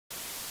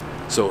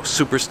So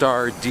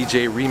superstar,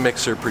 DJ,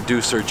 remixer,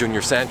 producer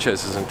Junior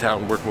Sanchez is in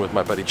town working with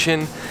my buddy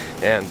Chin,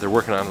 and they're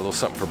working on a little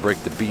something for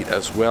Break the Beat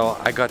as well.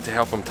 I got to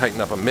help him tighten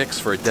up a mix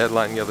for a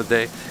deadline the other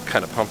day,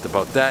 kind of pumped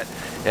about that.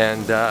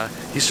 And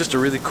he's just a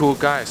really cool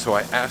guy, so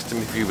I asked him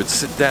if he would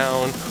sit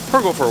down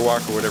or go for a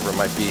walk or whatever it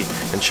might be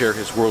and share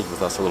his world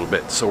with us a little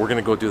bit. So we're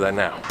gonna go do that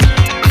now.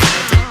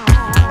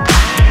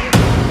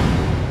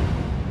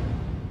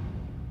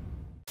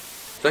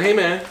 So hey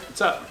man, what's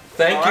up?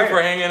 Thank you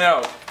for hanging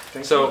out.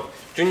 Thank you.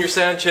 Junior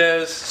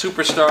Sanchez,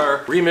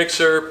 superstar,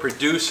 remixer,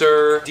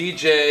 producer,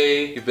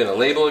 DJ, you've been a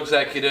label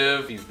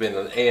executive, you've been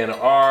an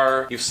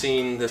A&R, you've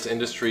seen this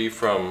industry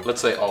from,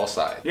 let's say, all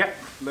sides. Yeah,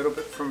 a little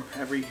bit from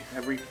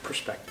every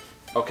perspective.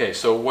 Okay,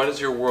 so what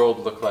does your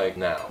world look like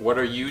now? What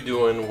are you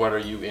doing? What are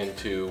you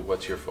into?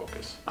 What's your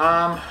focus?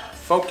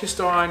 Focused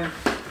on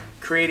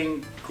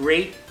creating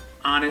great,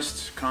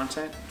 honest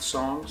content,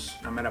 songs.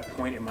 I'm at a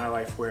point in my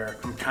life where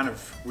I'm kind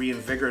of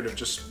reinvigorated of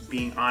just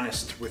being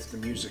honest with the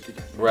music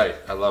again. Right,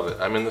 I love it.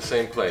 I'm in the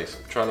same place.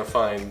 I'm trying to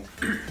find,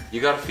 you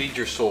gotta feed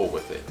your soul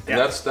with it. And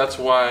that's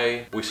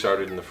why we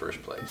started in the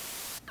first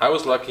place. I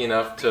was lucky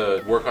enough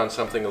to work on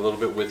something a little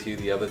bit with you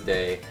the other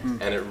day,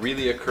 and it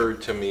really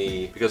occurred to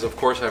me, because of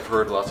course I've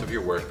heard lots of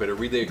your work, but it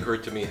really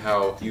occurred to me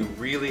how you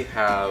really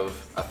have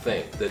a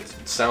thing that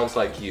sounds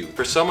like you.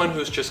 For someone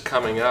who's just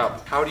coming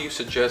up, how do you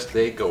suggest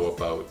they go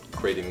about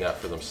creating that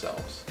for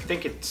themselves? I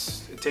think it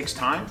takes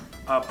time.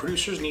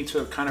 Producers need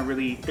to kind of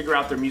really figure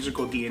out their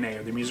musical DNA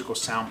or their musical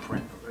sound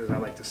print, as I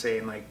like to say,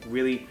 and like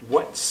really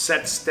what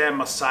sets them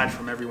aside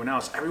from everyone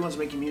else. Everyone's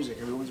making music,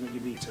 everyone's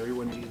making beats,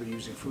 everyone's either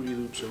using Fruity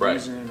Loops or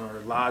Reason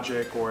or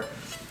Logic, or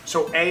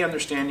so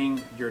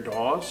understanding your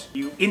DAWs,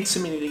 you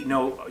intimately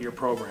know your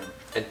program.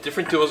 And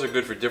different tools are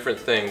good for different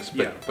things,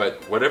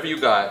 but whatever you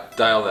got,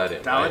 dial that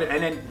in. Dial it in,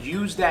 and then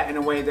use that in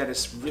a way that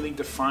really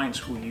defines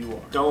who you are.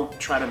 Don't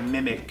try to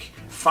mimic,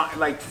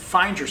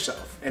 find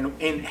yourself.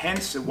 And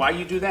hence, while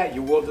you do that,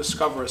 you will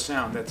discover a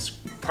sound that's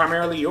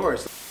primarily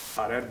yours.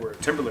 Edward,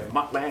 Timberland,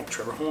 Mutt Lange,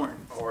 Trevor Horn,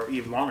 or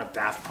even longer,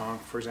 Daft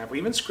Punk, for example,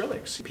 even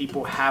Skrillex.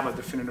 People have a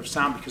definitive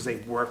sound because they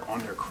work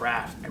on their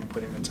craft and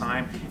put in the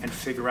time and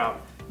figure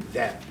out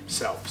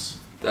themselves.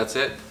 That's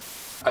it.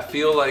 I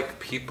feel like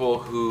people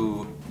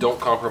who don't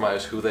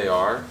compromise who they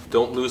are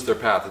don't lose their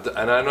path.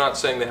 And I'm not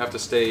saying they have to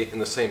stay in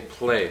the same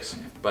place,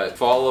 but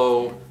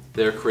follow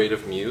their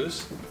creative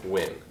muse,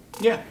 win.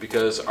 Yeah.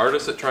 Because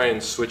artists that try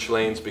and switch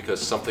lanes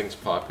because something's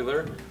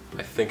popular,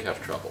 I think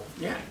have trouble.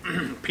 Yeah,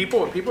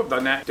 people have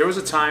done that. There was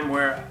a time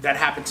where that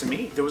happened to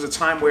me. There was a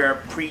time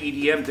where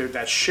pre-EDM, there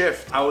that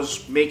shift, I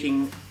was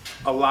making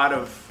a lot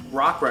of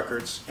rock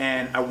records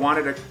and I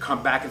wanted to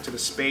come back into the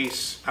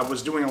space. I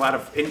was doing a lot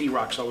of indie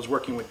rock, so I was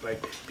working with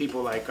like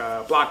people like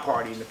Block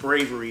Party and The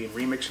Bravery and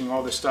remixing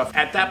all this stuff.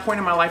 At that point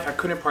in my life, I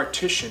couldn't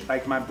partition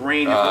like my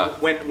brain.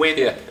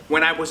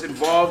 When I was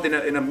involved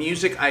in a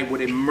music, I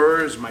would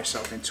immerse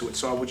myself into it.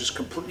 So I would just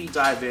completely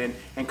dive in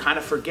and kind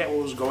of forget what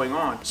was going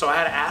on. So I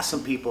had to ask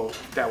some people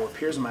that were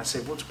peers of mine, I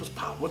say,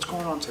 what's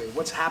going on today?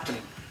 What's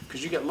happening?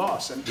 Because you get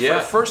lost. And for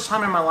the first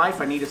time in my life,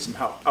 I needed some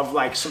help of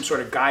like some sort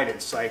of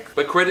guidance.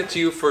 But credit to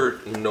you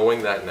for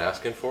knowing that and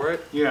asking for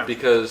it. Yeah.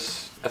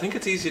 Because I think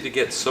it's easy to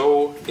get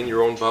so in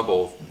your own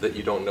bubble that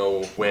you don't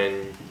know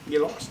when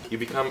you're lost. You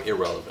become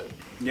irrelevant.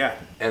 Yeah.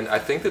 And I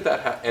think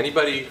that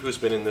anybody who's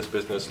been in this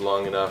business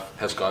long enough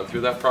has gone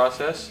through that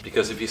process,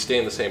 because if you stay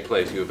in the same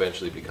place, you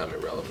eventually become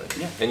irrelevant.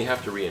 Yeah. And you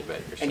have to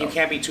reinvent yourself. And you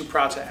can't be too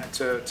proud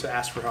to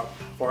ask for help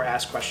or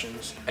ask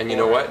questions. And you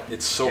know what?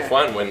 It's so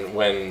fun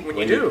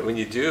when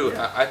you do.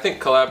 Yeah. I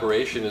think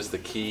collaboration is the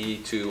key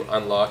to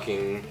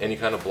unlocking any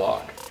kind of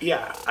block.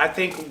 Yeah, I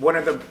think one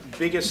of the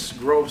biggest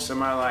growths in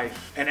my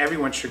life, and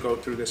everyone should go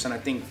through this, and I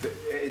think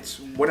it's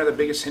one of the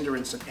biggest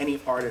hindrances in any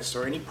artist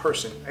or any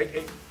person,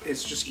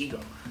 it's just ego.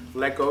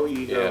 Let go of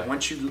ego. Yeah.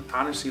 Once you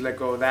honestly let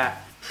go of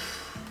that,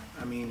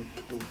 I mean,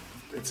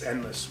 it's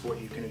endless what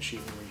you can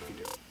achieve and what you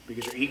can do.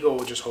 Because your ego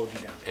will just hold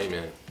you down.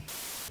 Amen.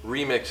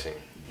 Remixing,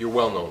 you're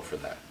well known for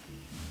that.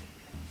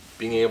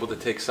 Being able to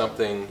take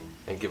something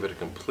and give it a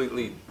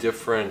completely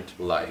different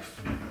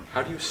life.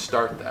 How do you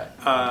start that?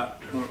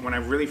 When I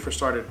really first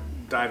started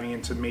diving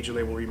into major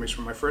label remix,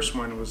 my first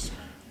one was,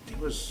 I think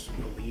it was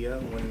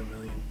Aaliyah, 1 in a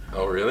Million.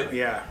 Oh, really?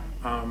 Yeah.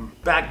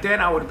 Back then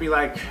I would be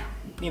like,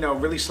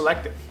 really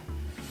selective.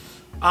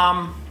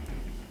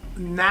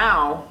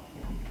 Now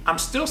I'm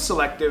still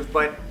selective,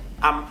 but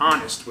I'm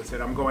honest with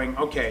it. I'm going,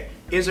 okay,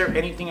 is there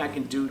anything I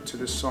can do to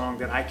this song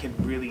that I can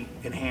really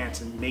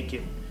enhance and make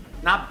it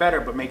not better,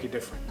 but make it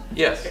different?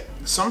 Yes.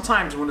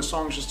 Sometimes when the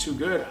song's just too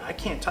good, I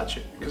can't touch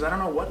it because I don't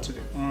know what to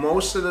do.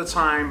 Most of the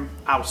time,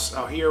 I'll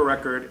hear a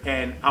record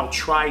and I'll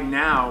try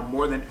now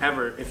more than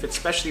ever, if it's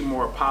especially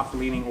more pop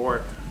leaning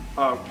or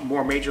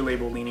more major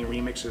label leaning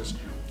remixes,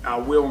 I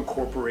will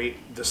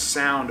incorporate the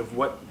sound of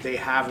what they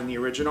have in the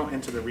original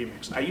into the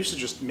remix. I used to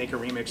just make a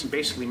remix and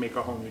basically make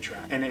a whole new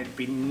track, and it'd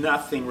be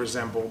nothing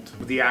resembled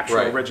the actual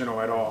original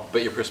at all.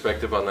 But your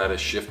perspective on that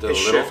has shifted a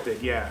little? It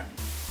shifted, yeah.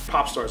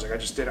 pop stars. Like I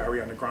just did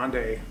Ariana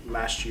Grande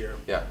last year.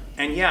 Yeah.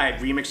 And yeah, I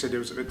remixed it.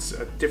 It's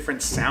a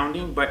different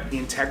sounding, but the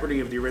integrity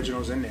of the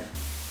original is in there.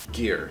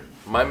 Gear.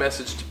 My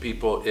message to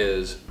people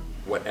is,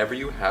 whatever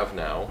you have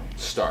now,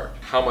 start.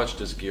 How much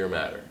does gear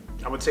matter?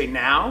 I would say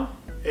now,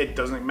 it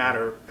doesn't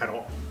matter at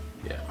all.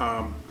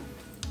 Yeah.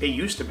 It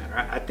used to matter.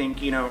 I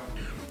think, you know,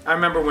 I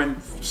remember when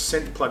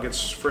synth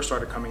plugins first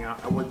started coming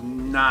out, I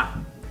wouldn't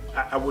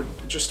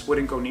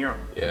go near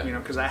them. Yeah. You know,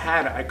 because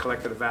I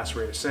collected a vast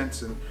array of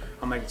synths, and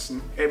I'm like,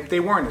 they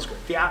weren't as good.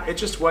 It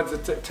just was,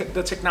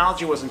 the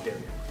technology wasn't there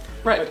yet.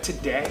 Right. But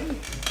today,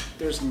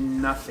 there's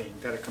nothing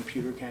that a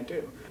computer can't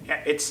do.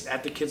 It's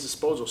at the kids'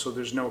 disposal, so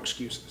there's no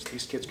excuses.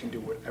 These kids can do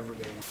whatever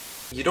they want.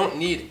 You don't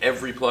need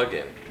every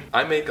plugin.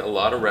 I make a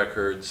lot of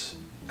records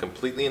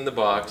completely in the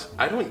box.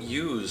 I don't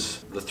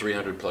use the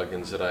 300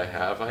 plugins that I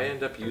have. I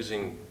end up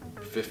using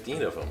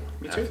 15 of them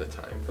half the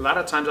time. A lot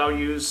of times I'll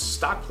use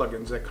stock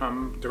plugins that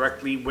come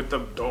directly with the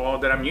DAW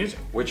that I'm using.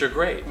 Which are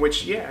great.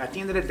 Which, yeah, at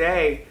the end of the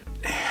day,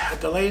 a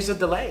delay is a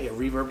delay. A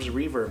reverb is a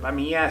reverb. I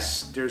mean,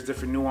 yes, there's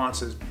different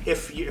nuances.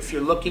 If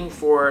you're looking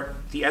for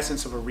the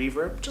essence of a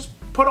reverb, just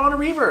put on a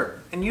reverb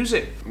and use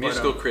it.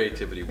 Musical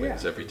creativity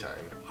wins every time.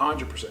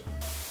 100%.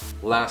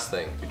 Last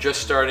thing, you're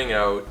just starting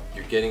out,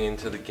 you're getting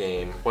into the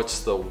game.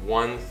 What's the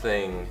one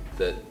thing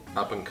that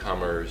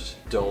up-and-comers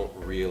don't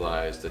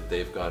realize that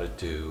they've got to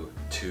do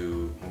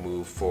to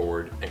move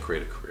forward and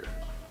create a career?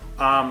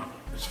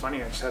 It's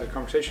funny, I just had a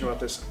conversation about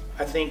this.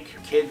 I think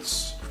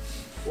kids,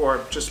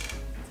 or just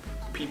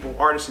people,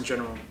 artists in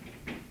general,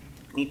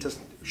 I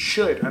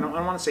don't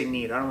want to say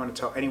need, I don't want to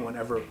tell anyone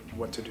ever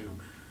what to do.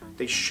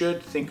 They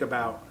should think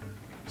about,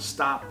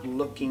 stop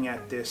looking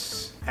at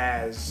this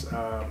as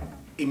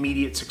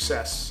immediate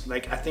success.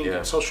 Like, I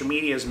think social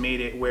media has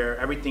made it where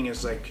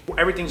everything's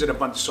in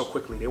abundance so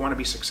quickly. They want to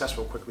be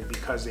successful quickly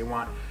because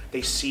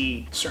they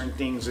see certain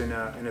things in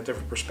a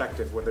different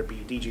perspective, whether it be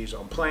DJs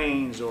on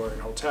planes or in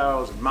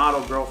hotels and model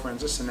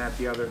girlfriends, this and that,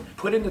 the other.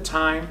 Put in the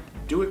time,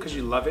 do it because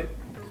you love it.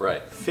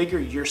 Right. Figure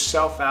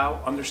yourself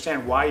out,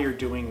 understand why you're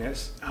doing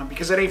this,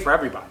 because it ain't for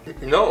everybody.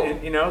 No.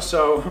 You know,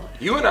 so.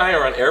 You and I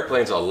are on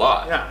airplanes a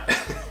lot. Yeah.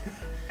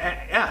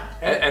 Yeah.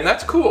 And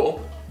that's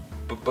cool.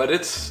 But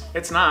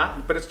it's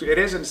not, but it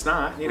is and it's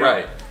not, you know.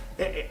 Right.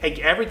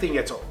 Everything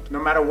gets old, no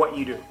matter what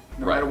you do,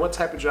 no matter what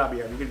type of job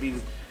you have. You could be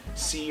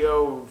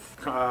CEO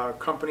of a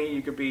company,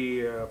 you could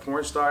be a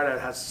porn star that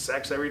has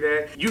sex every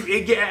day.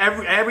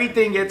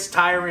 Everything gets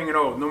tiring and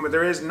old.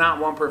 There is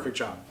not one perfect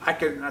job. I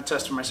can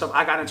attest for myself.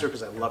 I got into it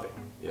because I love it.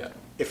 Yeah.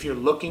 If you're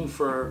looking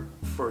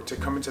to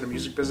come into the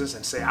music business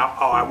and say,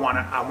 I want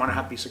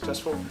to be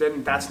successful,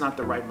 then that's not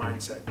the right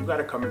mindset. You got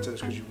to come into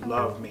this because you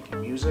love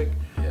making music,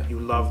 you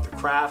love the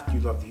craft, you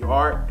love the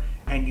art,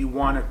 and you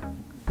want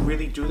to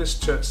really do this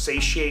to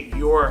satiate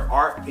your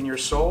art and your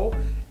soul,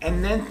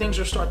 and then things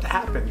will start to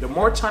happen. The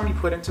more time you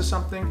put into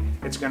something,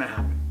 it's going to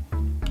happen.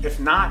 If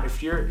not,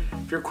 if you're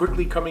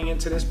quickly coming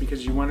into this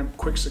because you want a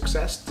quick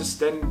success,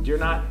 then you're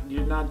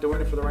not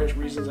doing it for the right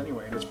reasons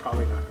anyway, and it's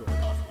probably not going to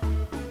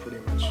happen. Pretty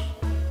much.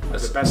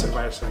 That's the best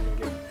advice I can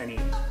give any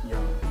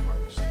young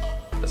artist.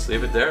 Let's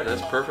leave it there.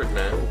 That's perfect,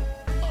 man.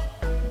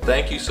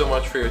 Thank you so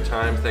much for your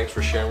time. Thanks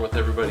for sharing with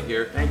everybody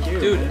here. Thank you.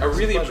 Dude, I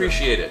really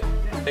appreciate it.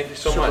 Thank you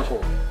so much.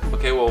 Cool.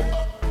 Okay, well,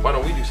 why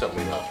don't we do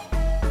something we love?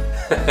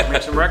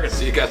 Make some records.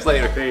 See you guys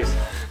later. Peace.